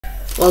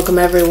Welcome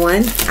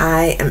everyone,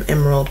 I am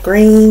Emerald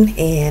Green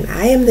and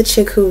I am the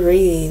chick who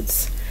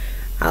reads.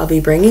 I'll be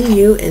bringing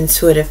you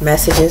intuitive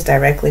messages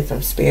directly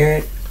from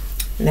Spirit.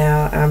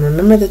 Now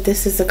remember that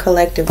this is a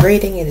collective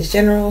reading, it is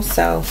general,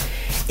 so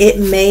it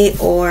may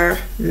or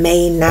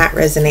may not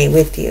resonate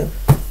with you.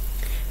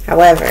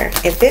 However,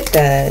 if it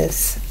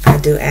does, I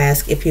do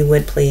ask if you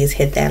would please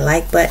hit that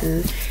like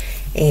button,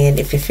 and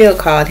if you feel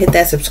called, hit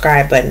that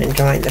subscribe button and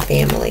join the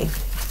family.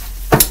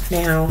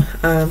 Now,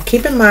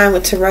 keep in mind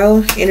with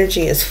tarot,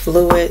 energy is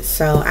fluid,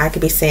 so I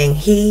could be saying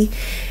he,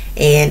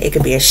 and it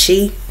could be a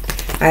she.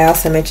 I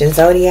also mentioned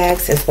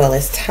zodiacs as well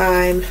as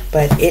time,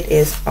 but it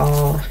is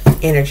all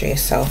energy.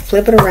 So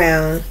flip it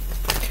around,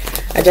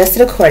 adjust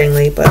it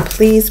accordingly, but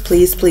please,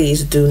 please,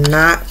 please do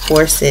not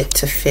force it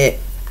to fit.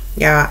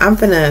 Y'all, I'm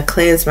gonna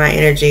cleanse my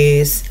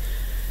energies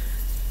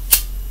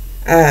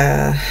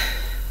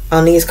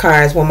on these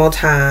cards one more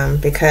time,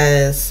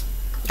 because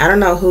I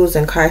don't know who's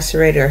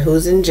incarcerated or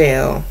who's in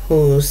jail,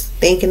 who's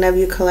thinking of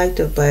you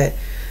collective, but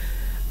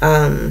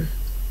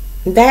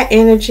that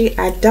energy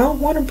I don't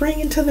want to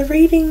bring into the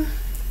reading.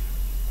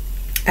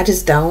 I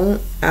just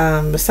don't.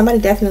 But somebody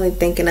definitely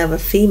thinking of a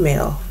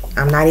female.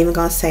 I'm not even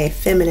going to say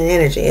feminine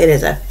energy. It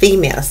is a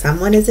female.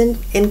 Someone is in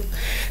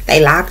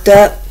they locked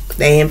up,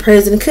 they in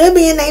prison, could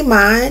be in their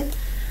mind.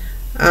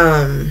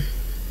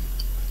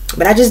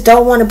 But I just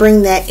don't want to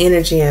bring that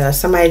energy of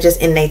somebody just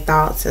in their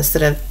thoughts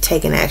instead of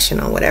taking action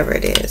on whatever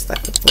it is. Like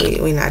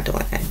we not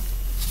doing that.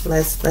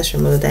 Let's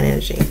remove that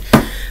energy.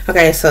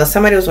 Okay, so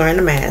somebody was wearing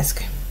a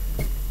mask,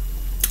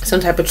 some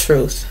type of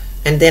truth,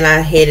 and then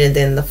I hit it.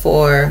 Then the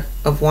Four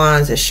of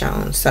Wands is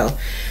shown. So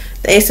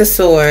the Ace of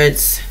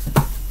Swords.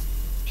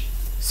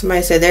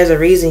 Somebody said there's a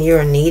reason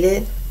you're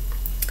needed.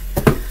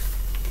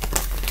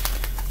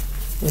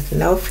 With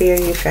no fear,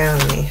 you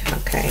found me.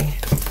 Okay.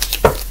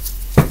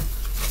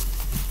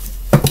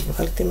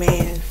 Wealthy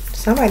man.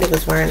 Somebody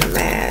was wearing a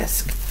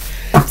mask.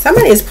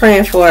 Somebody is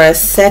praying for a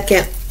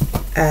second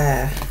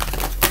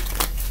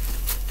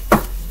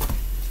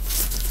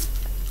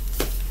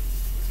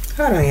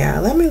hold on,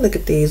 y'all, let me look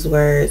at these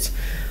words.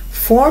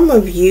 Form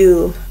of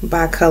You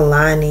by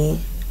Kalani.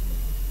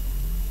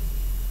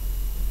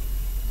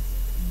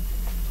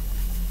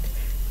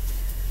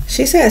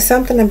 She said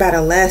something about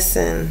a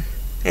lesson,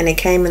 and it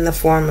came in the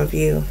form of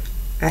you.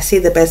 I see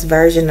the best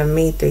version of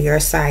me through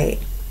your sight.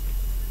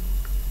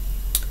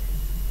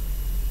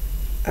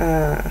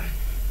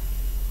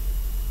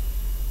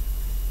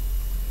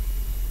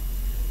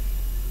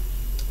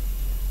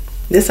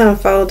 This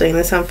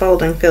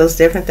unfolding feels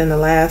different than the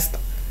last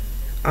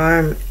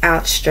arm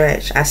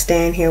outstretched. I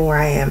stand here where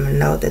I am and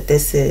know that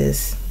this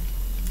is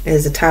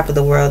the top of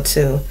the world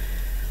too.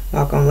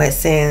 Walk on wet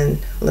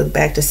sand, look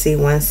back to see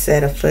one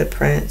set of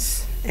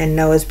footprints, and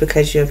know it's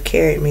because you have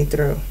carried me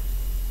through.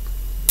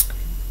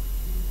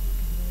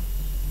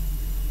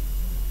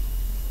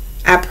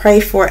 I pray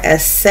for a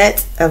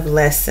set of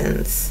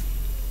lessons.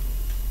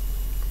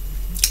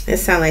 It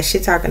sounds like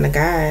she's talking to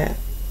God.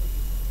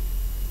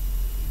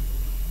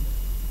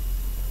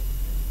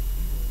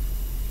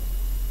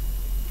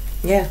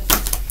 Yeah.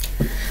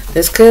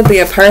 This could be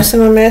a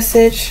personal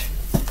message.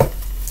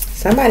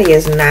 Somebody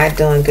is not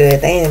doing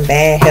good. They in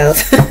bad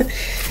health.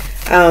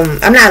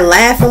 I'm not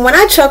laughing. When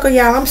I chuckle,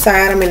 y'all, I'm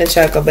sorry, I don't mean to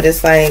chuckle, but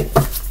it's like,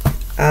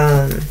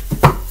 I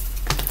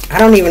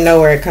don't even know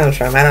where it comes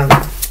from. I don't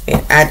know.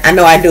 I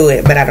know I do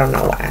it, but I don't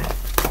know why.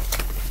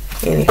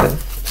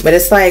 Anywho, but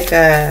it's like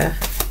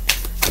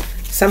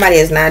somebody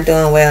is not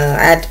doing well.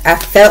 I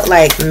felt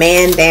like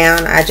man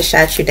down, I just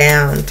shot you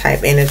down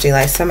type energy.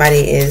 Like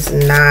somebody is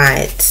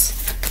not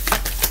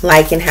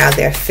liking how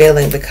they're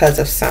feeling because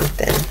of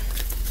something.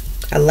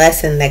 A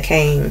blessing that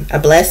came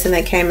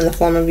in the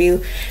form of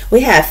you.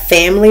 We have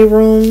family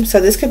room, so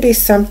this could be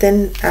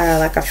something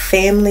like a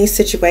family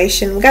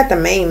situation. We got the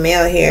main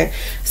male here.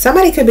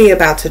 Somebody could be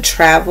about to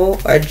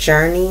travel or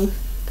journey.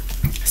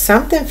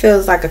 Something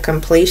feels like a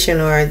completion,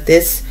 or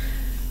this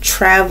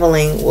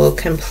traveling will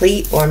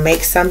complete or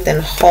make something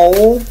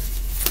whole.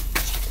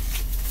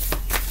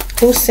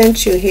 Who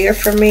sent you here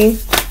for me?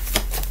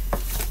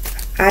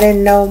 I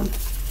didn't know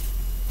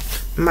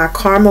my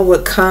karma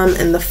would come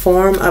in the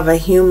form of a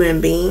human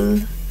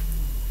being.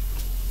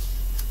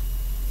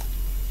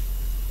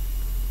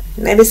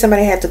 Maybe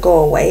somebody had to go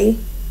away.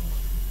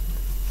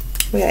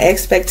 We have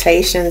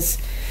expectations,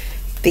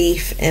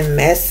 thief, and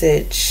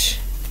message.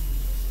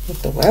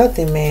 With the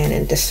wealthy man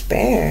in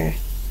despair.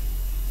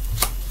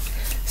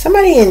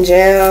 Somebody in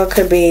jail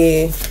could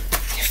be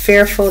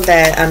fearful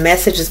that a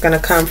message is going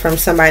to come from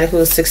somebody who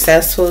is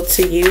successful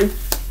to you.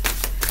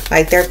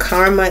 Like their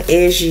karma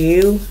is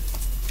you.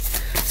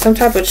 Some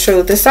type of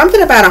truth. There's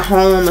something about a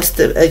home,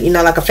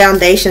 like a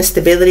foundation,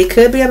 stability.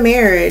 Could be a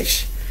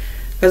marriage,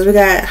 because we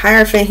got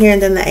Hierophant here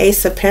and then the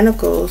Ace of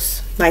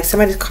Pentacles. Like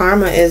somebody's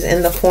karma is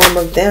in the form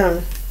of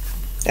them,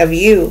 of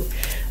you.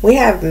 We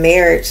have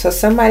marriage, so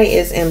somebody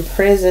is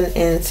imprisoned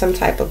in some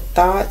type of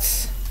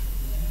thoughts.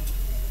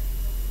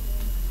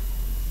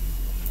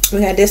 We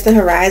got distant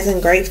horizon,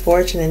 great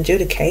fortune,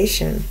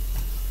 adjudication.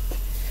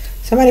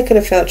 Somebody could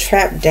have felt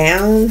trapped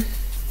down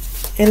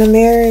in a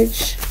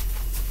marriage,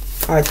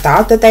 or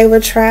thought that they were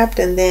trapped,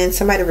 and then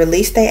somebody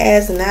released their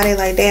ass, and now they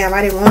like, damn,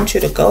 I didn't want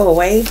you to go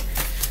away.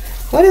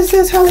 What is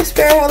this, Holy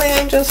Spirit, Holy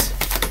Angels?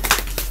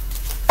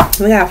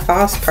 We got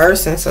false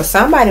person. So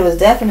somebody was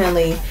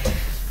definitely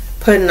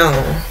putting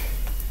on.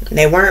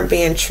 They weren't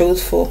being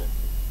truthful.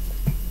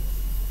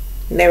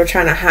 They were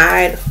trying to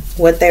hide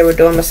what they were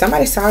doing, but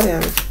somebody saw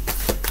them.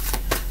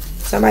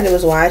 Somebody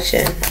was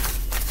watching.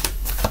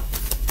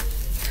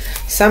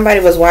 Somebody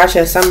was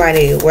watching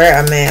somebody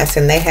wear a mask,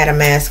 and they had a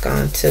mask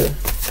on too.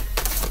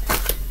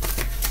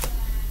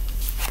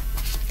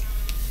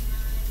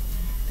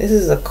 This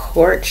is a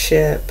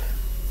courtship.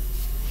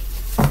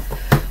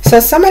 So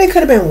somebody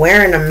could have been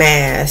wearing a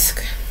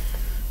mask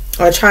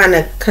or trying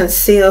to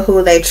conceal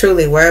who they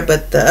truly were,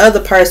 but the other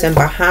person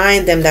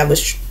behind them that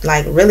was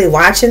like really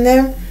watching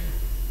them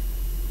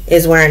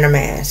is wearing a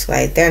mask.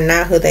 Like, they're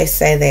not who they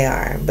say they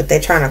are, but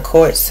they're trying to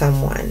court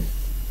someone.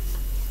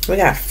 We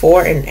got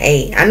 4 and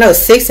 8. I know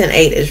 6 and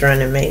 8 is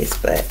running mates,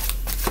 but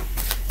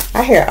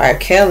I hear R.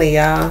 Kelly,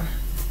 y'all.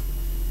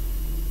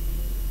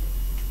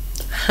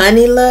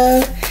 Honey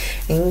love,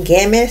 and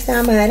give me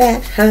some of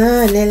that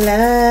honey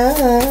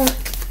love.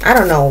 I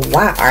don't know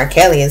why R.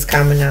 Kelly is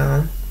coming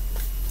on.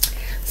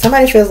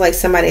 Somebody feels like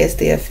somebody is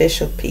the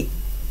official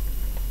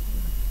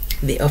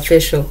the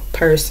official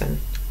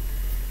person.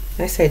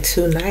 I say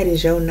tonight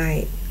is your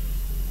night.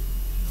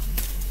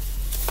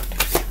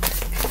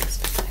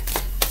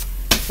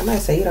 Somebody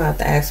say you don't have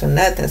to ask for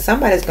nothing.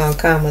 Somebody's gonna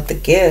come with the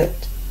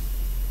gift.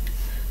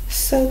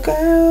 So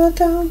girl,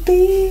 don't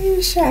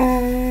be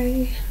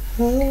shy.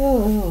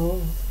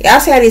 Oh, y'all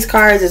see how these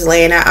cards is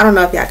laying out? I don't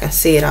know if y'all can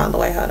see it all the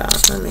way. Hold on,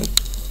 let me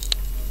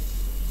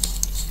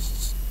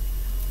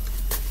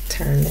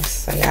turn this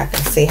so y'all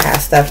can see how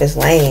stuff is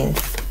laying.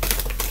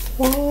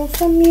 Want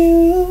from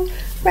you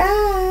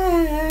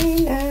right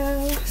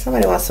now.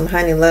 Somebody wants some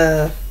honey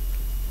love.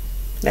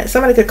 That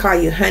somebody could call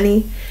you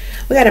honey.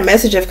 We got a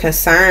message of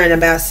concern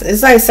about,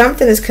 it's like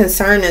something is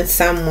concerning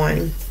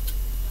someone.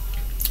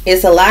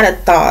 It's a lot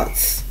of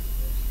thoughts.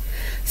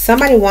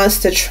 Somebody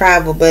wants to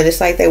travel, but it's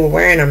like they were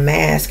wearing a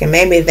mask, and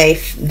maybe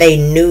they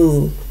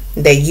knew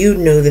that you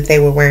knew that they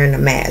were wearing a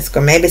mask,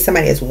 or maybe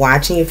somebody is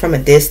watching you from a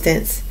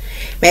distance.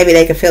 Maybe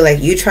they could feel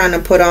like you trying to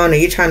put on, or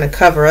you trying to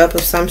cover up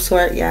of some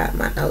sort. Yeah,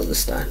 my nose is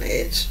starting to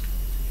itch.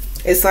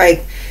 It's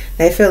like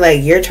they feel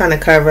like you're trying to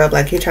cover up,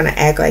 like you're trying to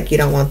act like you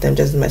don't want them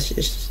just as much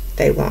as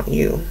they want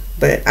you.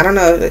 But I don't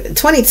know.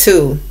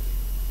 22.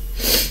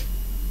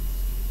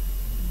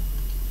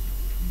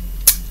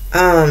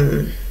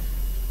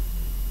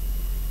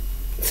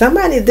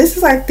 Somebody, this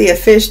is like the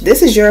official,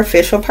 this is your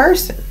official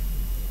person.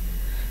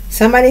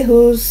 Somebody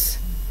whose,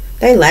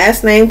 their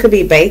last name could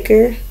be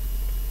Baker.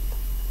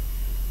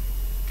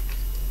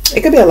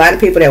 It could be a lot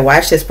of people that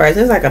watch this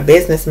person. It's like a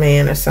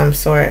businessman or some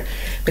sort,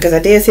 because I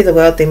did see the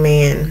wealthy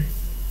man.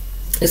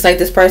 It's like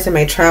this person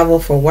may travel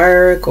for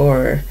work,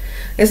 or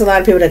there's a lot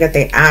of people that got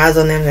their eyes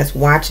on them that's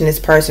watching this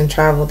person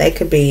travel. They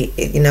could be,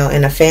 you know,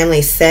 in a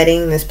family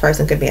setting. This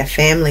person could be a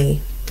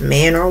family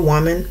man or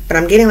woman, but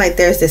I'm getting like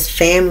there's this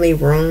family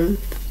room,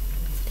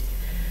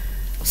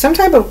 some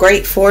type of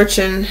great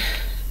fortune.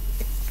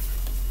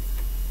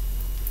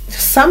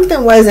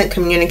 Something wasn't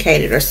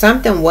communicated, or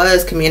something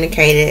was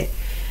communicated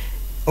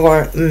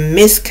or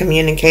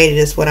miscommunicated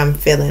is what I'm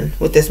feeling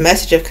with this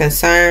message of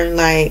concern.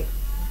 Like,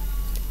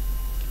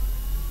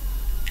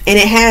 and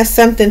it has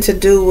something to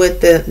do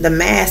with the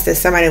mask that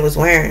somebody was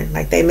wearing.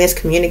 Like, they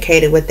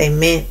miscommunicated what they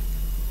meant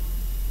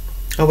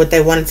or what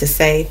they wanted to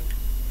say.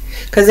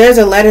 Because there's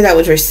a letter that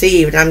was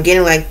received, and I'm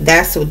getting like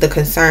that's the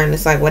concern.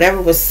 It's like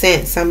whatever was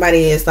sent,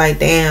 somebody is like,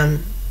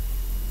 damn,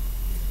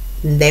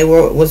 they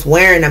was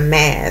wearing a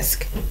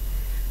mask,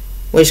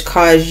 which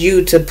caused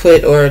you to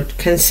put or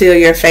conceal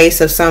your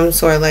face of some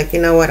sort. Like,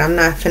 you know what, I'm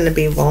not finna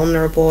be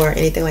vulnerable or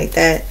anything like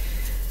that.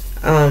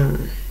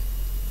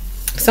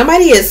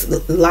 Somebody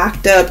is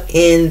locked up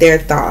in their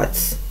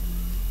thoughts.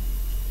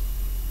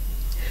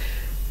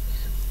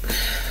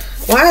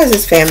 Why is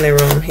this family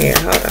room here?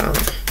 Hold on.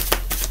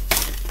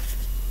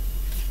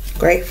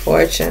 Great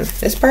fortune.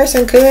 This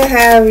person could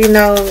have, you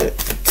know,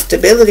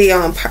 stability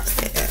on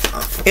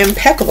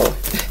impeccable.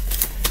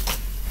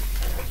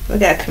 We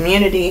got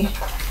community.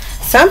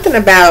 Something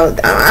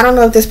about, I don't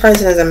know if this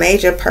person is a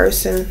major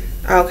person.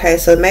 Okay,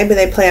 so maybe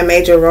they play a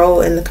major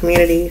role in the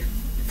community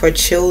for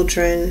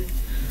children.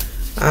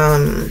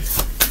 I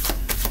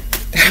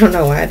don't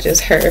know why I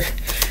just heard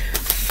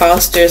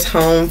foster's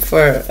home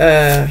for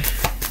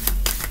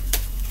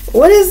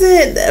what is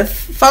it?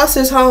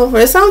 Foster's home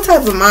for some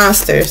type of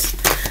monsters,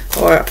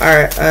 or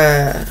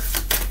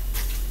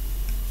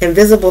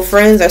invisible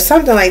friends or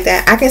something like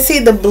that. I can see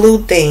the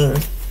blue thing.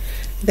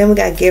 Then we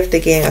got gift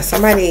again.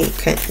 Somebody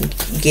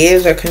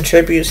gives or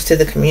contributes to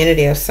the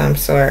community of some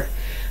sort.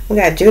 We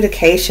got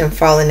adjudication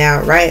falling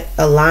out, right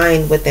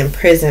aligned with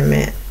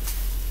imprisonment.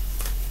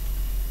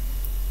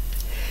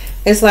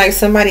 It's like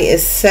somebody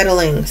is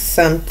settling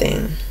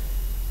something.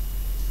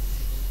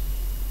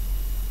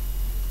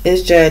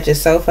 This judge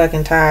is so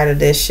fucking tired of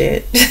this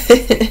shit.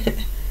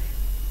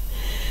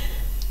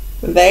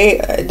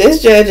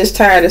 This judge is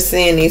tired of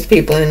seeing these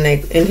people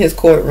in his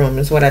courtroom,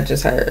 is what I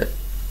just heard.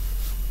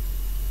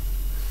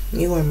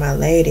 You are my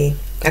lady.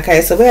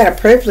 Okay, so we had a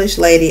privileged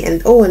lady,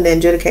 and and the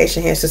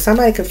adjudication here. So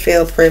somebody could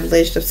feel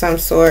privileged of some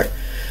sort,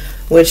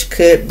 which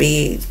could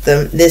be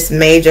this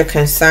major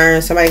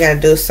concern. Somebody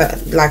got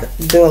to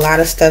do a lot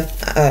of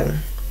stuff.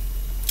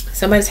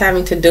 Somebody's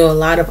having to do a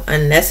lot of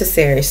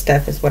unnecessary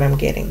stuff, is what I'm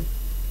getting.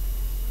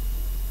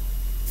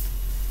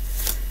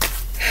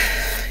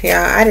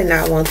 Yeah, I did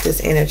not want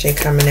this energy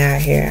coming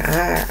out here.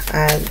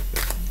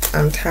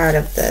 I'm tired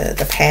of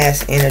the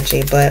past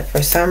energy, but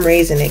for some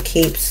reason it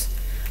keeps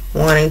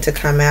wanting to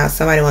come out.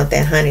 Somebody want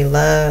that honey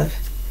love.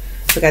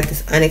 We got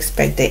this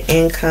unexpected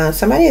income.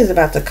 Somebody is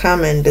about to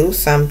come and do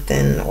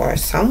something, or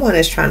someone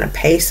is trying to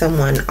pay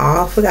someone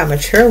off. We got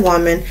mature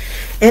woman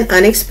and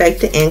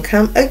unexpected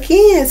income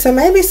again. So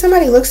maybe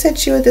somebody looks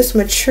at you as this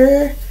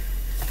mature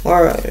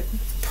or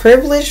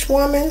privileged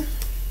woman.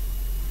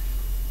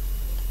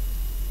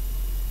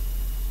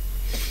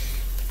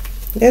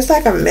 There's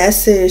like a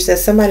message that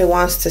somebody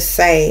wants to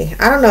say.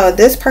 I don't know.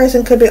 This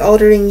person could be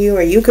older than you,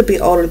 or you could be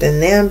older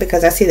than them,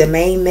 because I see the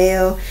main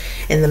male,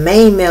 and the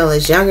main male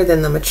is younger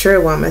than the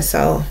mature woman.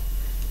 So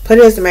put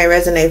it as it may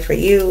resonate for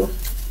you.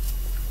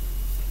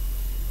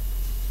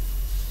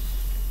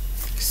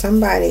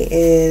 Somebody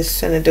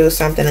is going to do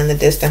something in the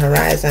distant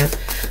horizon.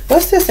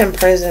 What's this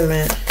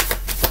imprisonment?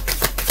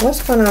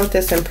 What's going on with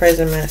this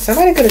imprisonment?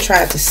 Somebody could have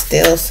tried to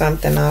steal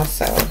something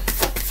also.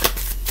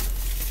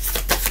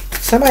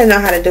 Somebody know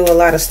how to do a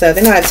lot of stuff.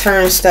 They know how to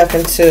turn stuff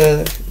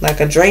into, like,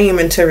 a dream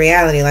into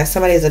reality. Like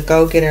somebody's a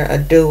go-getter, a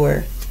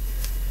doer.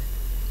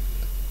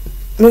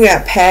 We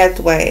got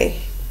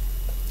pathway.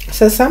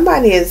 So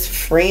somebody is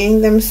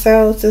freeing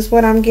themselves, is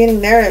what I'm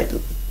getting. They're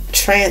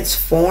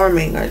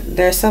transforming, or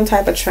there's some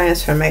type of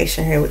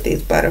transformation here with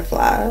these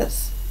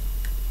butterflies.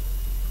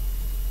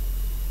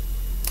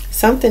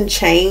 Something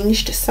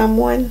changed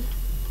someone.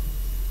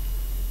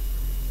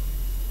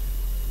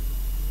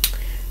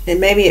 And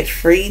maybe it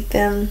freed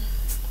them.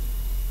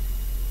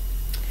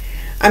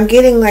 I'm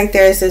getting like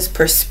there's this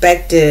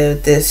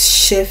perspective, this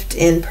shift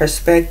in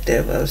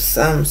perspective of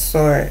some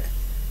sort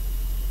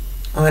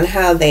on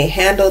how they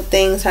handled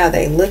things, how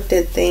they looked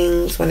at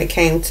things when it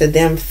came to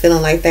them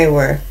feeling like they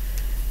were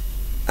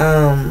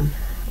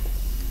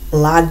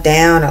locked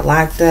down or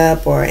locked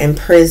up or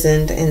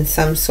imprisoned in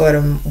some sort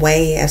of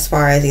way, as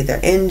far as either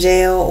in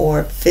jail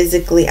or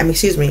physically,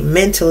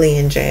 mentally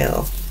in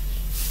jail.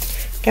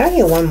 Can I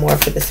get one more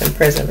for this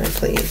imprisonment,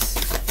 please?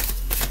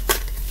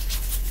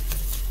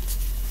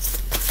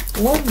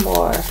 One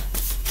more.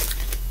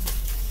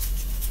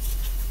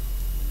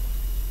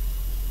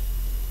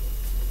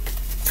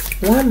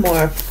 One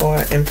more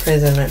for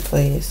imprisonment,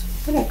 please.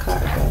 Where'd that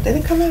card go? Did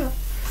it come out?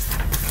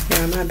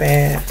 Yeah, my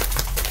bad.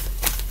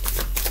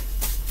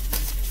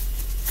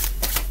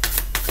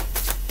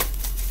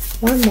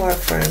 One more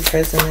for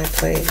imprisonment,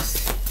 please.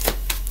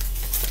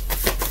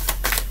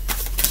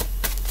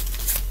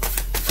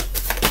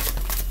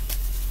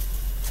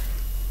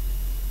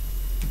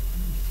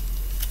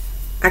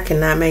 I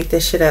cannot make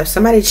this shit up.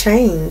 Somebody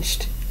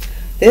changed.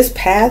 This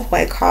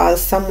pathway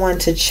caused someone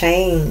to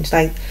change.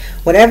 Like,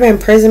 whatever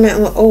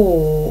imprisonment.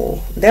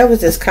 Oh, there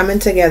was this coming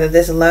together,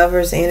 this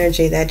lover's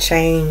energy that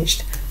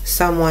changed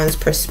someone's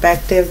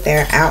perspective,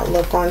 their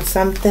outlook on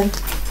something.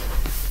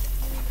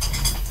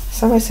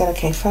 Somebody said, I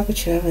can't fuck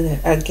with you ever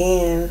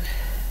again.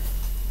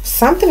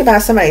 Something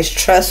about somebody's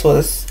trust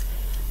was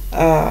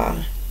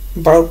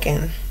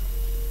broken.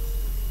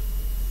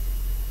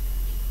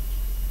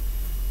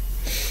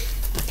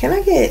 Can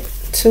I get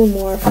two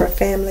more for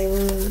family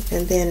room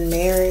and then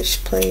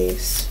marriage,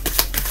 please?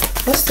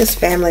 What's this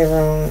family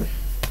room?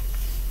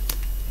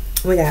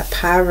 We got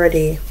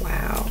poverty.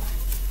 Wow.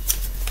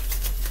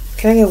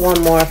 Can I get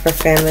one more for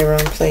family room,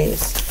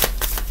 please?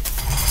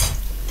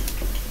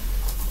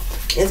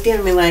 It's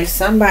giving me like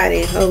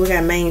somebody. Oh, we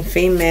got main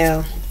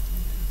female.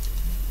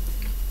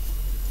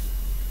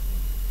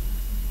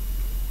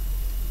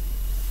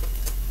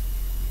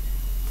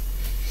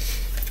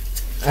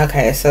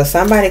 Okay, so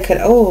somebody could,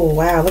 oh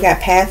wow, we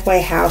got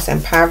pathway, house,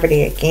 and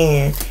poverty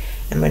again.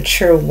 A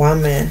mature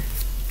woman.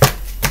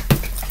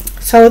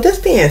 So this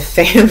being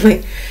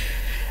family,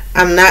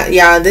 I'm not,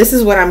 y'all, this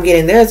is what I'm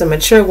getting. There's a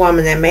mature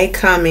woman that may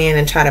come in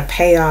and try to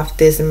pay off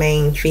this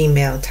main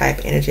female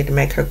type energy to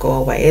make her go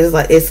away.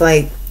 It's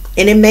like,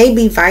 and it may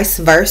be vice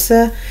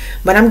versa,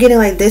 but I'm getting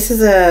like this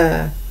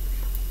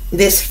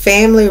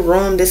family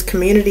room, this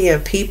community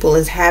of people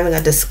is having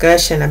a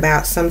discussion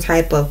about some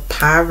type of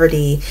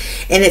poverty,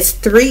 and it's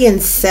 3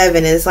 and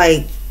 7. It's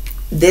like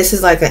this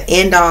is like an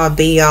end all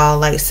be all,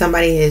 like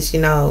somebody is,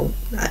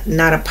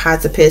 not a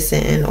pot to piss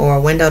in or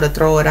a window to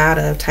throw it out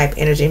of type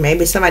energy.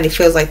 Maybe somebody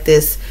feels like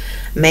this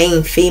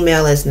main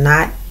female is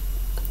not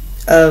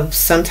of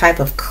some type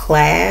of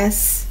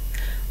class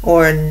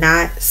or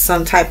not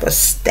some type of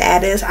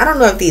status. I don't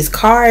know if these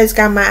cards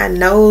got my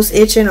nose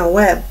itching or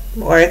what.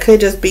 Or it could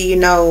just be,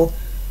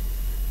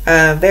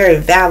 very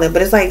valid.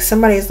 But it's like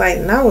somebody's like,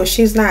 no,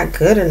 she's not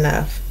good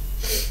enough.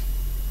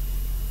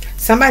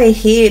 somebody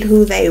hid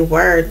who they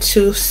were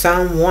to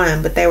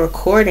someone, but they were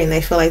courting.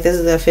 They feel like this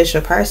is the official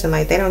person.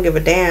 Like, they don't give a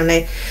damn.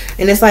 And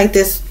it's like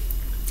this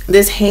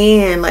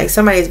hand, like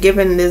somebody's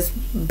giving this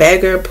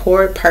beggar,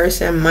 poor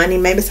person money.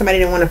 Maybe somebody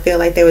didn't want to feel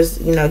like they was,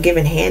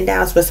 giving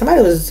handouts, but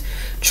somebody was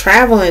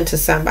traveling to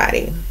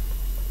somebody.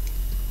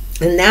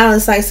 And now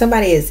it's like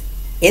somebody is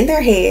in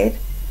their head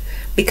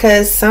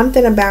because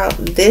something about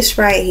this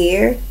right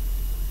here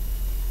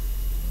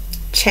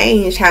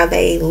changed how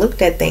they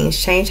looked at things,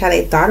 changed how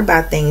they thought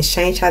about things,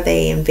 changed how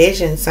they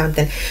envisioned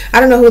something. I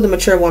don't know who the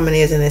mature woman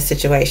is in this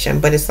situation,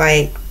 but it's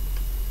like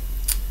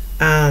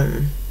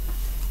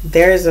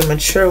there's a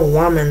mature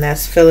woman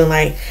that's feeling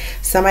like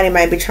somebody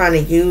might be trying to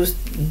use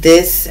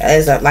this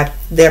as like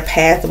their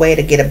pathway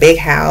to get a big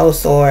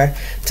house or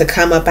to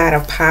come up out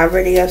of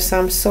poverty of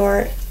some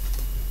sort.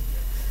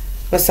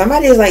 But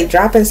somebody is like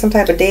dropping some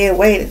type of dead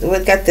weight. We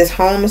got this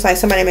home. It's like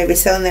somebody may be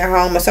selling their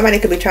home, or somebody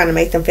could be trying to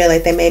make them feel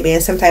like they may be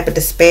in some type of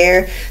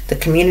despair. The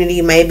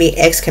community may be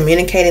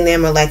excommunicating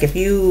them, or like, if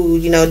you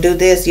do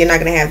this, you're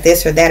not going to have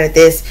this or that or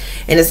this.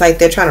 And it's like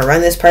they're trying to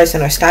run this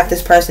person or stop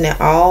this person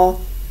at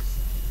all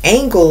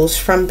angles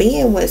from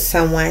being with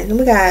someone. And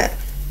we got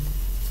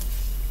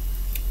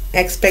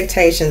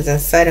expectations and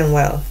sudden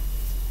wealth.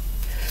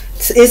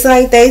 It's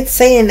like they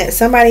saying that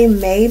somebody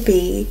may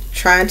be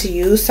trying to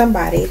use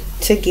somebody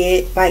to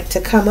get, like,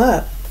 to come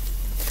up.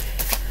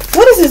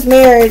 What is this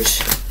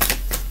marriage?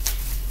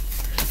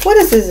 What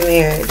is this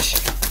marriage?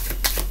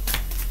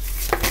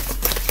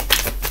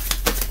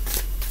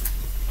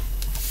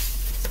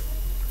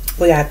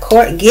 We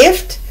got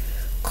gift,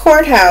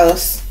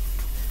 courthouse,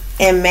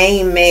 and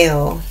main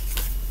male.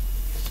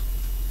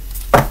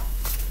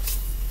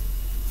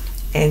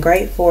 And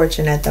great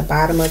fortune at the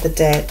bottom of the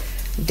deck.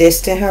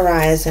 Distant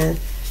horizon,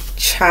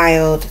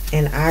 child,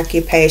 and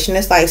occupation.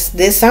 It's like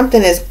this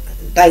something is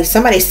like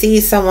somebody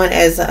sees someone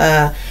as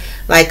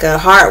like a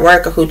hard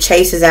worker who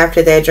chases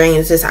after their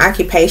dreams. This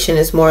occupation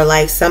is more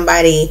like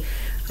somebody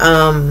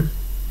who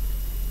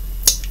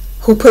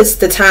puts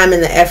the time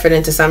and the effort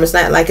into something. It's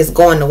not like it's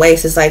going to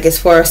waste. It's like it's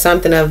for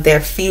something of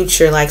their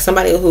future. Like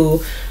somebody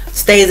who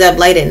stays up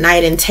late at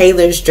night and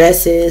tailors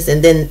dresses,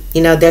 and then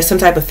there's some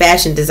type of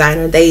fashion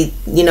designer. They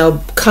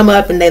come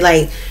up and they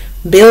like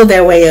build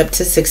their way up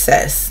to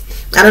success.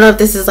 I don't know if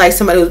this is like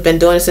somebody who's been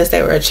doing it since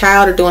they were a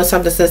child, or doing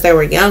something since they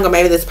were young, or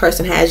maybe this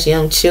person has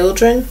young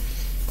children,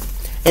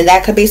 and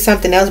that could be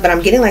something else. But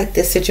I'm getting like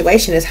this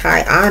situation is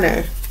high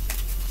honor.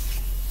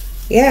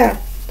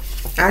 Yeah,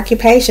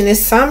 occupation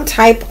is some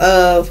type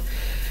of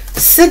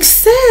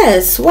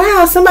success.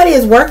 Wow, somebody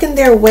is working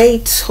their way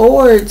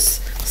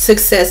towards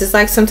success. It's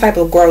like some type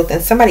of growth,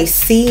 and somebody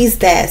sees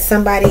that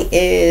somebody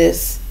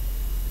is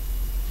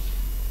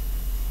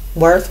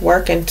worth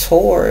working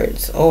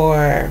towards,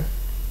 or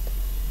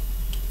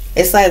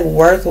it's like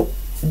worth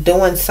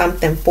doing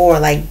something for,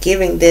 like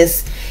giving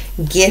this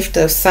gift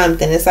of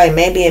something. It's like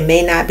maybe it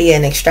may not be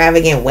an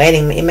extravagant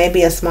wedding, it may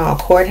be a small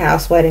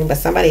courthouse wedding, but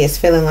somebody is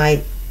feeling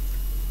like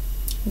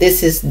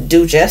this is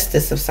due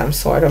justice of some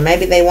sort, or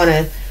maybe they want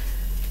to,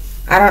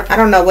 I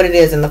don't know what it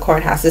is in the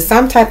courthouse. It's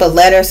some type of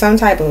letter, some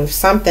type of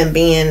something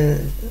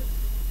being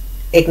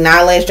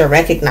acknowledged or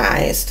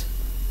recognized.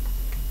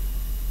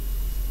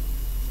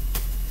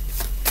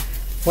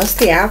 What's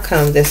the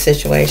outcome of this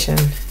situation?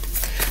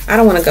 I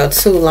don't want to go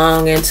too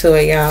long into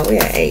it, y'all. We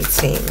at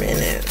 18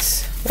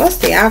 minutes. What's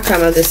the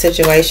outcome of this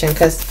situation?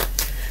 Because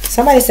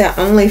somebody said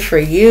only for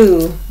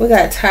you. We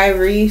got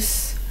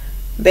Tyrese,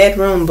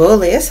 bedroom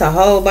bully. It's a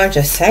whole bunch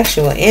of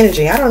sexual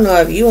energy. I don't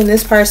know if you and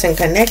this person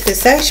connected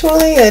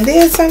sexually or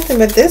did something,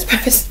 but this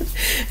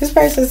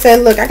person said,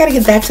 look, I got to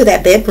get back to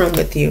that bedroom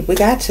with you. We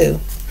got to.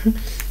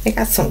 They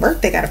got some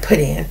work they got to put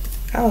in.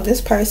 Oh,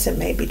 this person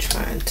may be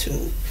trying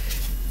to.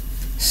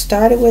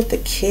 Started with the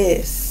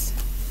kiss.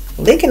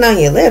 Licking on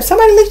your lips.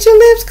 Somebody licked your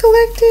lips,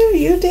 collective.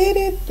 You did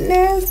it,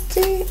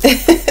 nasty.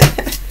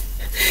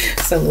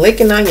 Some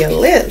licking on your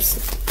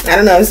lips. I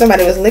don't know if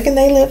somebody was licking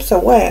their lips or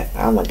what.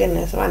 Oh my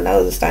goodness, my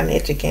nose is starting to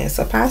itch again.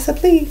 So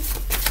possibly,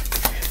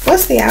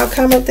 what's the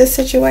outcome of this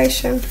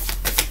situation?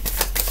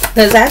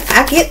 Because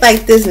I get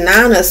like this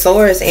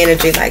Nanosaurus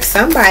energy. Like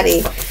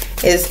somebody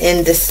is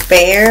in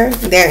despair.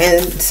 They're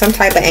in some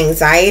type of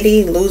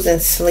anxiety, losing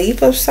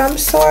sleep of some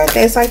sort.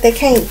 It's like they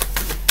can't,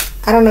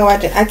 I don't know.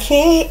 I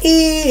can't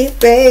eat,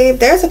 babe.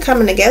 There's a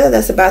coming together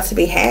that's about to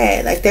be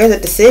had. Like there's a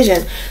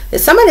decision.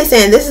 There's somebody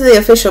saying this is the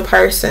official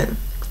person.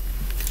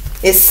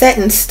 It's set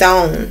in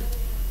stone.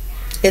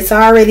 It's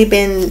already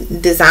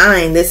been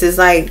designed. This is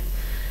like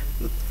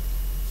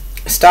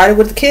started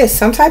with a kiss,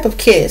 some type of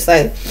kiss.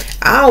 Like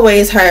I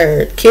always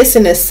heard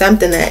kissing is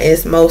something that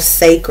is most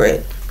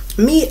sacred.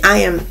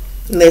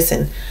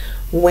 Listen,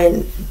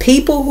 when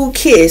people who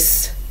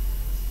kiss,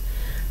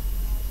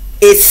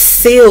 it's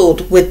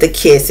sealed with the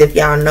kiss, if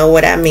y'all know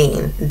what I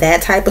mean.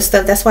 That type of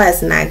stuff. That's why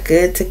it's not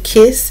good to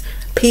kiss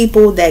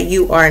people that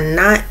you are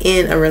not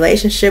in a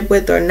relationship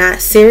with or not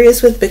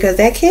serious with, because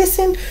that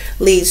kissing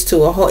leads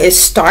to a whole, it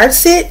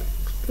starts it,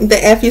 the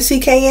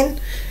F-U-C-K-N,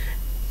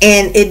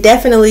 and it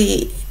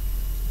definitely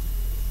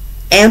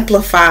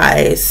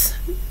amplifies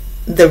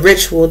the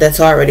ritual that's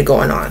already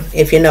going on,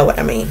 if you know what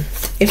I mean.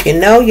 If you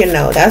know, you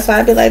know. That's why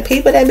I be like,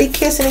 people that be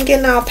kissing and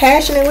getting all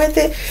passionate with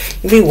it,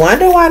 you be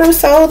wondering why those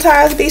soul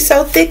ties be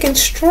so thick and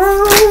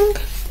strong.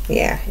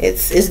 Yeah,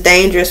 it's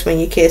dangerous when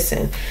you're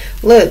kissing.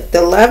 Look,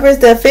 the lovers,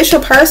 the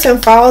official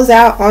person falls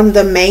out on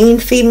the main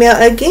female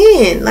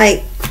again.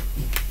 Like,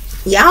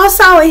 y'all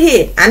saw it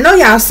hit. I know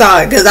y'all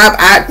saw it, because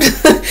I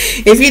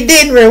if you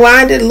didn't,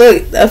 rewind it.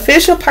 Look, the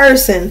official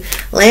person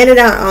landed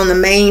out on the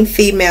main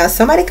female.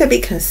 Somebody could be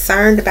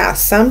concerned about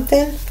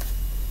something.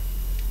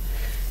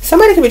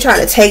 Somebody could be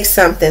trying to take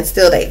something,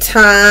 steal their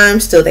time,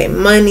 steal their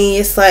money.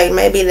 It's like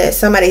maybe that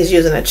somebody's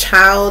using a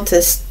child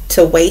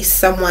to waste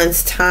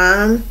someone's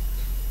time.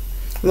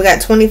 We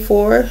got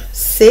 24,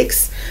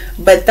 6,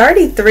 but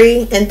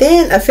 33, and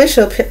then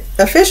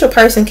official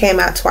person came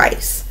out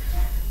twice.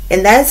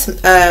 And that's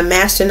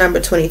master number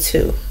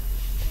 22.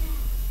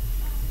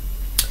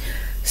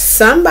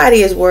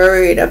 Somebody is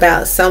worried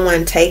about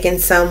someone taking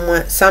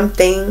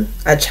something,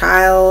 a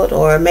child,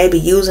 or maybe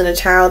using a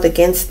child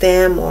against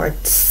them, or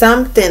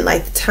something.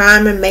 Like the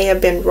timing may have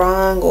been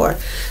wrong, or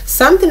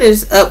something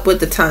is up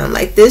with the time.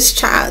 Like this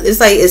child, it's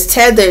like it's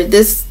tethered.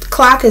 This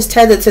clock is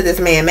tethered to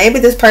this man. Maybe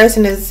this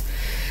person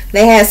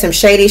they had some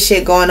shady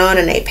shit going on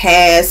in their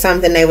past,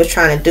 something they was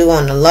trying to do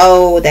on the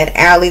low. That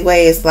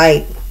alleyway is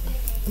like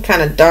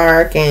kind of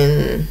dark,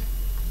 and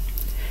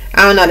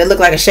I don't know, they look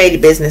like a shady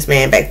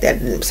businessman back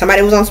there.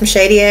 Somebody was on some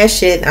shady ass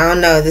shit. I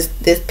don't know.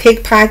 This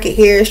pickpocket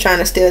here is trying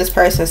to steal this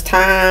person's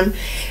time,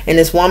 and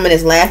this woman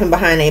is laughing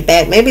behind their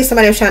back. Maybe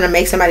somebody was trying to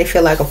make somebody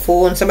feel like a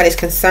fool, and somebody's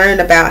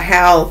concerned about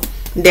how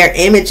their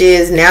image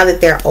is now that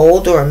they're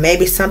older, or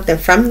maybe something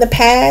from the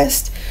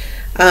past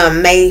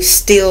may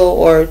steal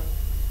or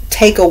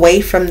take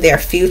away from their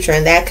future,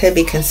 and that could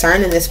be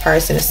concerning this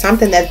person. It's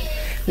something that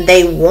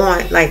they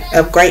want, like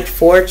of great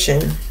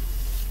fortune.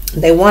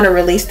 They want to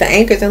release the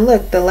anchors, and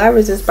look, the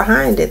lovers is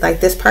behind it. Like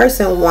this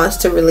person wants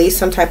to release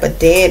some type of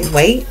dead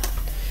weight.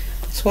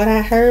 That's what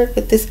I heard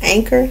with this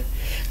anchor,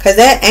 because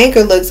that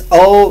anchor looks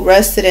old,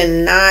 rusted,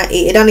 and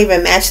it don't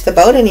even match the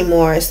boat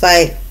anymore. It's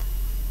like,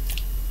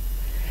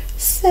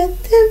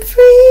 set them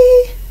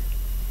free.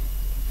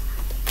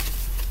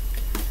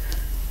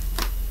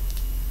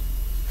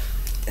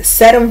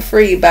 Set them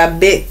free by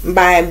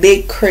a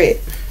big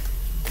crit.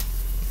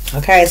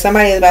 Okay,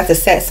 somebody is about to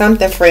set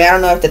something free. I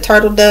don't know if the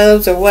turtle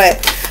doves or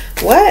what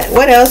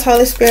else.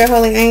 Holy Spirit,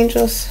 holy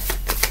angels.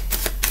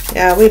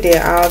 Yeah, we did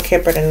all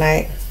Kipper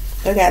tonight.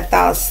 We got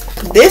thoughts.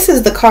 This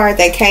is the card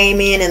that came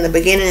in the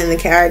beginning, and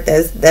the card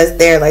that's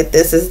there. Like,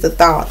 this is the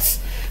thoughts.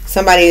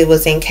 Somebody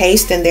was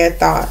encased in their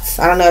thoughts.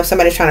 I don't know if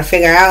somebody's trying to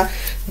figure out.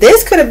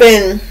 This could have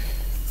been,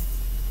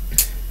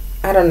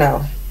 I don't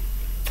know.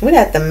 We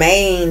got the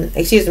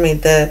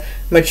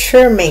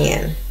mature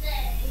man.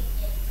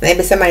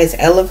 Maybe somebody's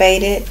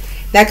elevated.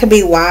 That could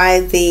be why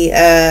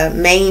the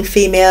main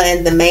female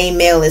and the main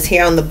male is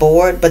here on the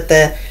board, but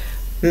the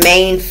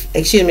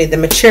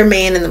mature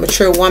man and the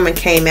mature woman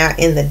came out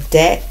in the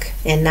deck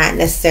and not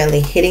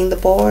necessarily hitting the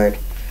board.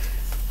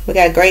 We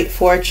got great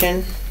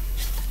fortune,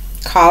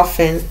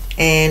 coffin,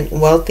 and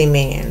wealthy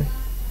man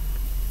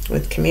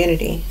with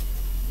community.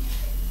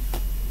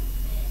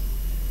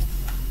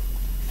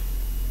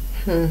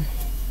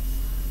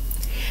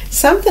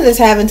 Something is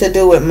having to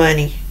do with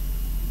money.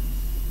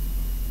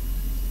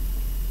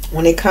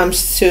 When it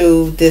comes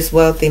to this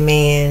wealthy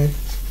man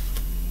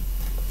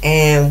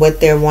and what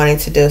they're wanting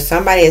to do,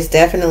 somebody is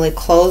definitely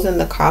closing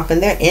the coffin.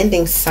 They're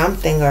ending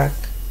something, or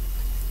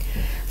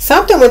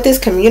something with this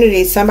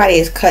community. Somebody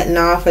is cutting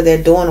off, or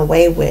they're doing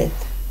away with.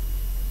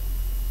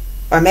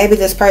 Or maybe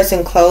this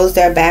person closed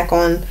their back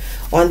on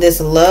this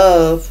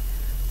love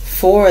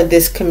for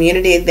this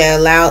community that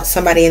allowed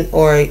somebody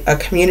or a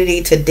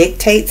community to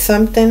dictate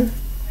something.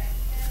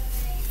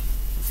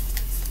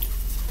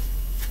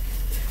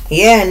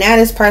 Yeah, now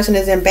this person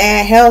is in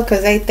bad health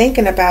because they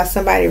thinking about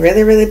somebody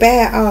really, really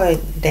bad. Oh,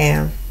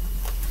 damn.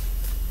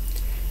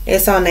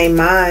 It's on their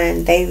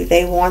mind.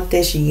 They want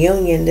this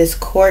union, this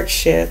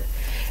courtship.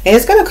 And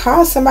it's going to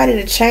cause somebody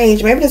to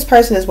change. Maybe this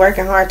person is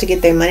working hard to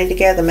get their money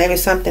together. Maybe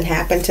something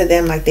happened to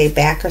them, like they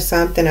back or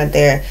something, or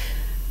they're,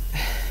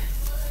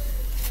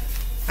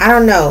 I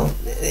don't know.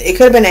 It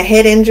could have been a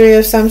head injury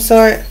of some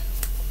sort.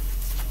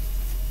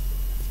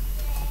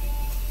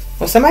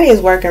 Well, somebody is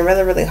working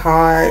really, really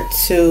hard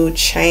to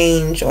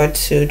change or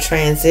to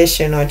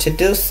transition or to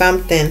do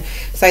something.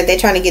 It's like they're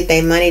trying to get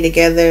their money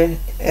together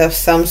of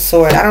some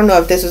sort. I don't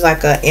know if this was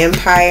like an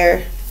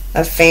empire,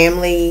 a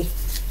family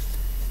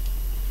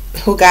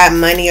who got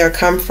money or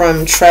come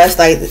from trust.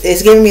 Like,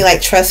 it's giving me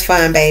like trust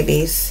fund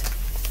babies.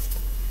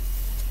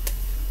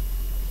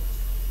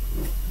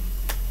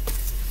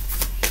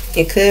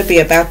 It could be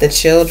about the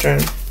children.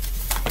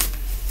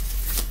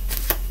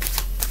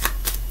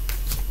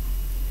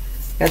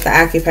 Got the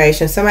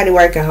occupation. Somebody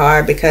working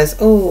hard because,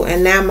 oh,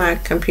 and now my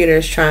computer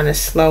is trying to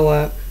slow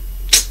up.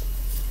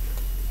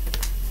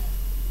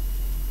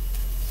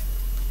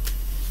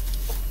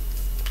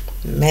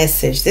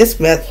 Message.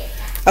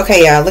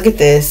 Okay, y'all, look at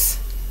this.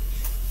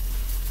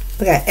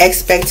 We got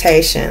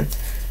expectation.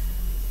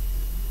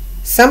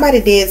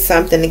 Somebody did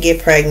something to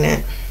get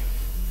pregnant.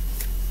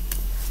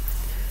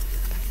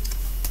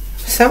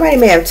 Somebody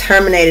may have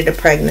terminated a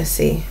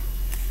pregnancy.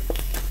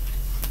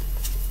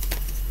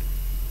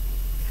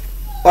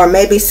 Or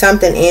maybe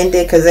something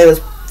ended because they was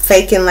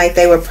faking like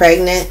they were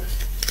pregnant.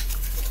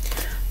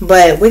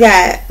 But we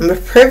got a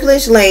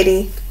privileged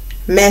lady,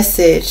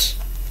 message,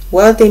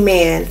 wealthy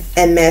man,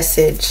 and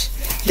message.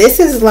 This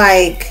is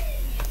like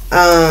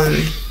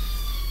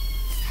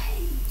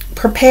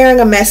preparing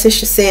a message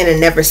to send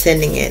and never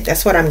sending it.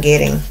 That's what I'm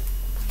getting.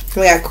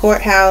 We got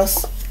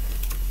courthouse.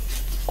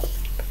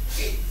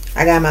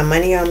 I got my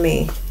money on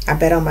me. I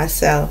bet on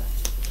myself.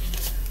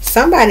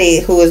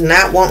 Somebody who is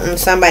not wanting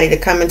somebody to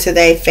come into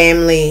their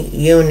family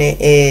unit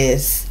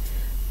is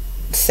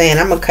saying,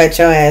 I'm going to cut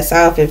your ass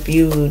off if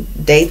you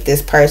date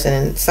this person.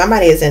 And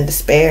somebody is in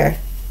despair.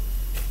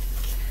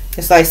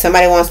 It's like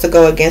somebody wants to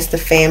go against the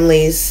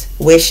family's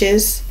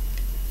wishes.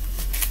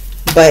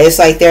 But it's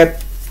like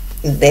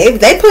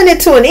they putting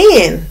it to an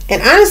end.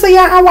 And honestly,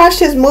 y'all, I watched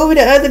this movie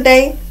the other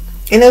day.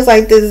 And it was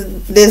like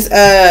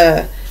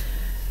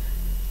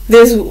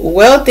this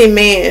wealthy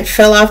man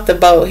fell off the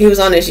boat. He was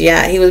on his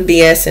yacht. He was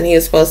BSing. He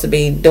was supposed to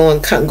be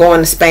going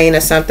to Spain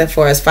or something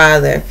for his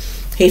father.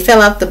 He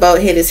fell off the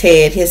boat, hit his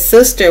head. His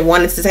sister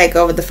wanted to take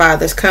over the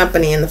father's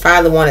company, and the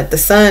father wanted the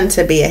son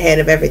to be ahead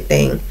of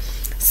everything.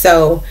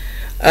 So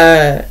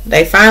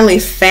they finally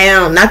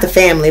found, not the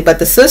family, but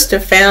the sister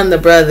found the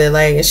brother.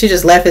 Like, and she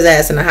just left his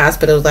ass in the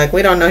hospital. It was like,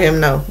 we don't know him.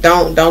 No,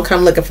 don't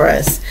come looking for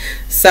us.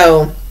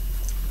 So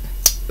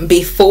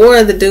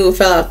before the dude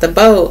fell off the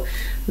boat,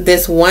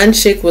 this one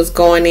chick was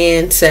going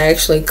in to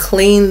actually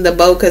clean the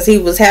boat because he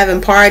was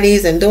having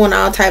parties and doing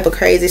all type of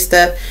crazy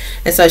stuff.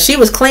 And so she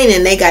was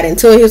cleaning. They got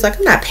into it. He was like,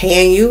 I'm not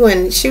paying you.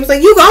 And she was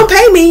like, you gonna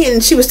pay me.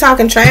 And she was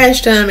talking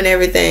trash to him and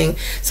everything.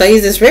 So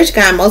he's this rich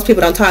guy. Most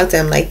people don't talk to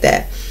him like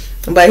that.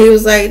 But he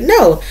was like,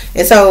 no.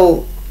 And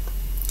so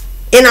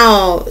in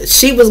all,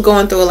 she was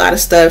going through a lot of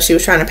stuff. She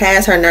was trying to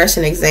pass her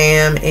nursing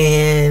exam,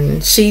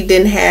 and she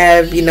didn't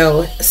have,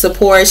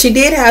 support. She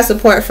did have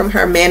support from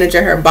her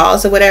manager, her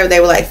boss, or whatever.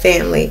 They were like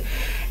family.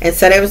 And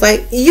so they was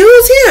like,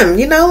 use him,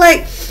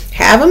 like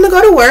have him to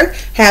go to work,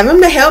 have him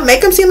to help,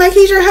 make him seem like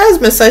he's your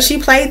husband. So she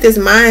played this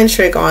mind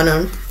trick on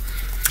him.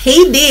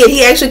 He did.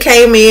 He actually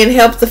came in,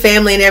 helped the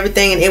family and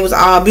everything, and it was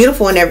all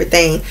beautiful and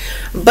everything.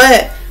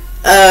 But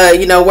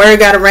word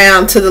got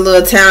around to the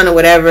little town or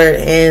whatever,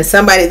 and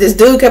this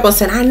dude kept on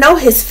saying, I know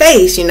his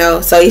face,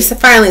 so he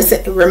finally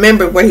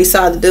remembered where he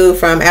saw the dude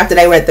from after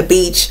they were at the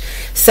beach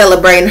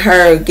celebrating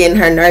her getting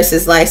her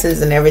nurse's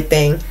license and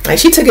everything. Like,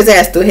 she took his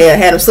ass through hell,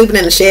 had him sleeping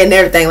in the shed and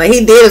everything. Like,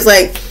 he did. It's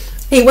like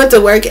he went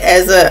to work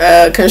as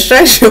a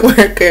construction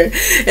worker,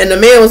 and the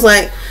man was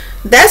like,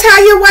 that's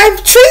how your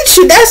wife treats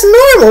you. That's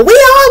normal. We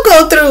all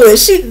go through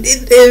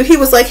it. He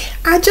was like,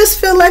 I just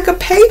feel like a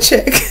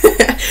paycheck.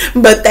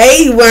 But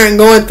they weren't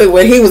going through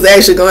what he was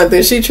actually going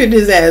through. She treated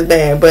his ass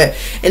bad. But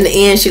in the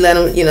end, she let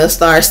him,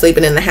 start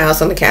sleeping in the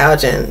house on the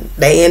couch. And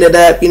they ended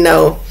up,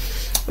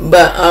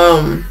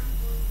 But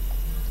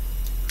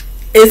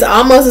it's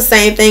almost the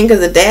same thing,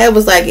 because the dad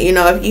was like,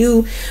 if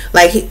you,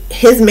 like,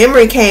 his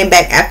memory came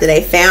back after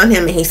they found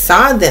him and he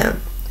saw them.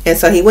 And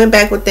so he went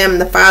back with them,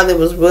 and the father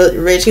was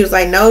rich. He was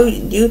like, no,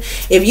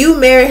 if you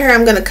marry her,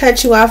 I'm going to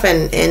cut you off,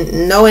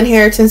 and no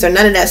inheritance or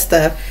none of that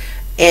stuff.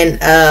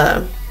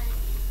 And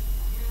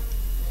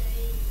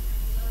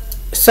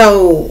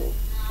so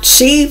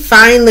she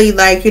finally,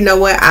 like, you know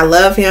what, I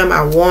love him,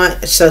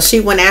 so she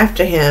went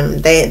after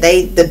him.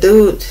 The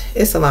dude,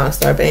 it's a long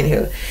story, but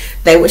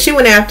anywho, she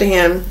went after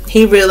him.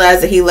 He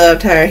realized that he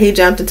loved her. He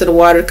jumped into the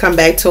water to come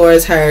back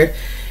towards her.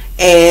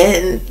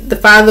 And the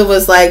father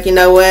was like, you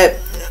know what,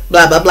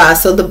 blah blah blah.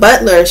 So the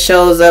butler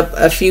shows up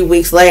a few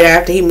weeks later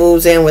after he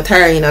moves in with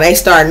her. They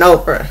starting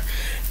over,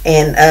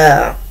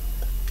 and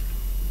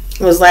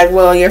was like,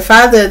 well, your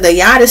father, the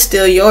yacht is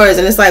still yours,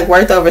 and it's like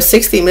worth over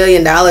 $60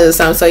 million or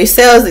something. So he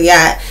sells the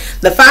yacht.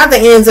 The father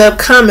ends up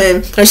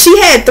coming, and she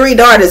had 3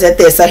 daughters at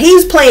this, so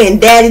he's playing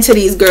daddy to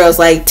these girls,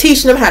 like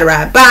teaching them how to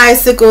ride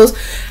bicycles,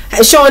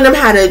 showing them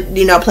how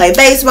to play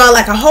baseball,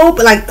 like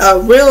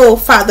a real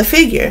father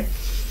figure.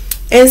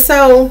 And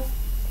so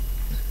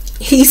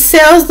he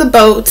sells the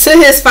boat to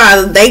his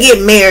father. They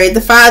get married.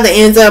 The father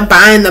ends up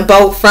buying the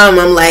boat from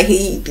him. Like,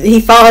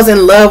 he falls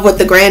in love with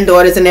the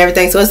granddaughters and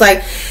everything. So it's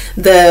like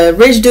the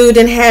rich dude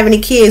didn't have any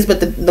kids, but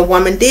the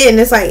woman did. And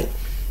it's like,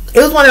 it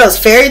was one of those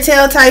fairy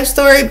tale type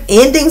story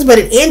endings, but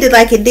it ended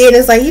like it did.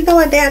 It's like, you know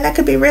what, damn, that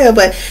could be real.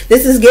 But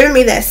this is giving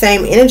me that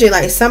same energy.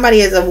 Like, somebody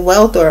is of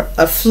wealth or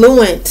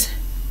affluent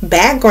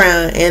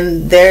background,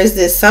 and there's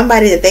this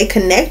somebody that they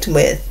connect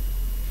with,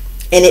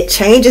 and it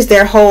changes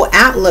their whole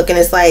outlook. And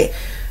it's like,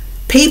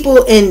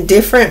 people in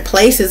different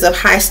places of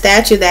high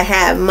stature that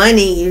have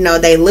money,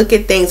 they look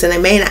at things and they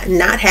may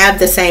not have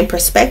the same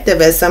perspective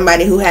as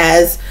somebody who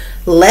has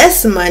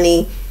less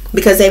money,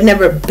 because they've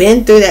never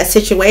been through that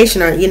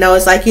situation. Or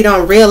it's like you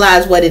don't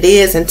realize what it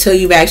is until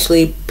you've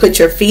actually put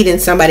your feet in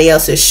somebody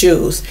else's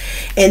shoes.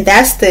 And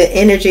that's the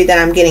energy that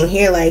I'm getting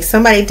here. Like,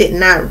 somebody did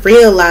not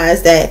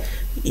realize that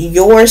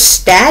your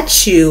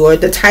statue or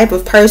the type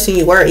of person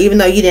you were, even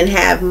though you didn't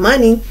have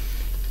money,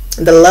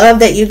 the love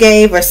that you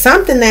gave or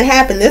something that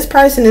happened, this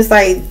person is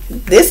like,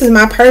 this is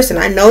my person.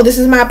 I know this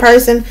is my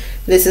person.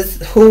 This is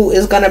who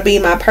is going to be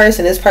my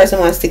person. This person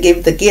wants to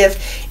give the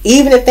gift,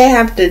 even if they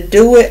have to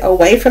do it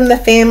away from the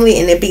family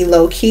and it be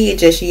low key,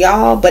 just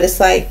y'all. But it's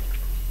like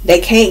they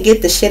can't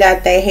get the shit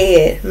out their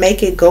head.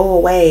 Make it go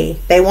away.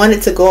 They want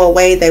it to go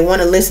away. They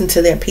want to listen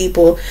to their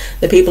people,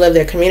 the people of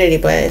their community,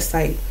 but it's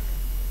like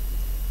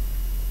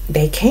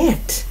they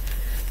can't.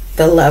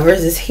 The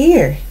Lovers is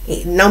here.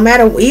 No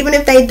matter, even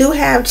if they do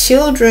have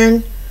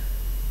children,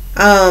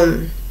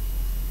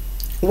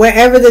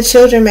 wherever the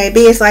children may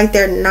be, it's like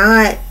they're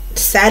not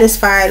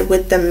satisfied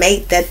with the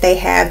mate that they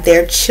have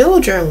their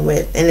children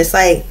with. And it's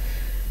like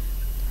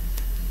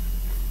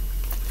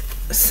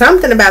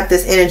something about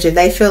this energy,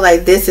 they feel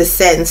like this is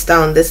set in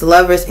stone. This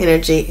Lovers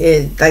energy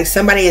is like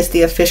somebody is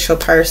the official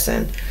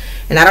person.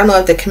 And I don't know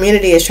if the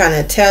community is trying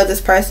to tell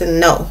this person,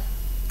 no,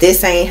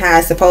 this ain't how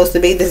it's supposed to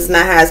be. This is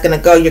not how it's going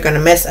to go. You're going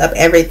to mess up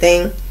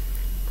everything.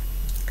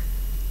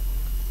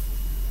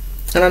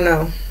 I don't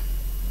know.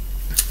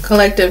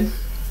 Collective,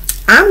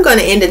 I'm going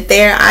to end it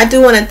there. I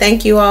do want to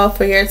thank you all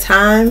for your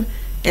time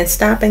and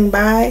stopping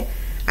by.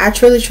 I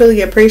truly, truly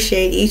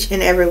appreciate each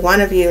and every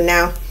one of you.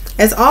 Now,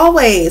 as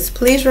always,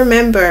 please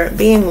remember,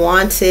 being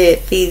wanted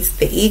feeds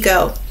the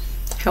ego.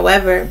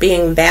 However,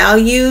 being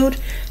valued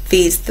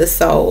feeds the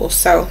soul.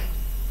 So,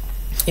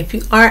 if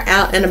you are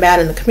out and about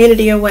in the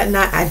community or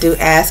whatnot, I do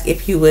ask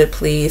if you would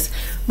please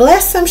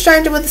bless some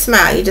stranger with a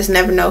smile. You just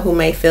never know who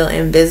may feel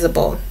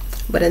invisible.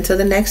 But until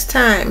the next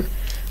time,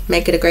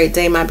 make it a great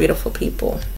day, my beautiful people.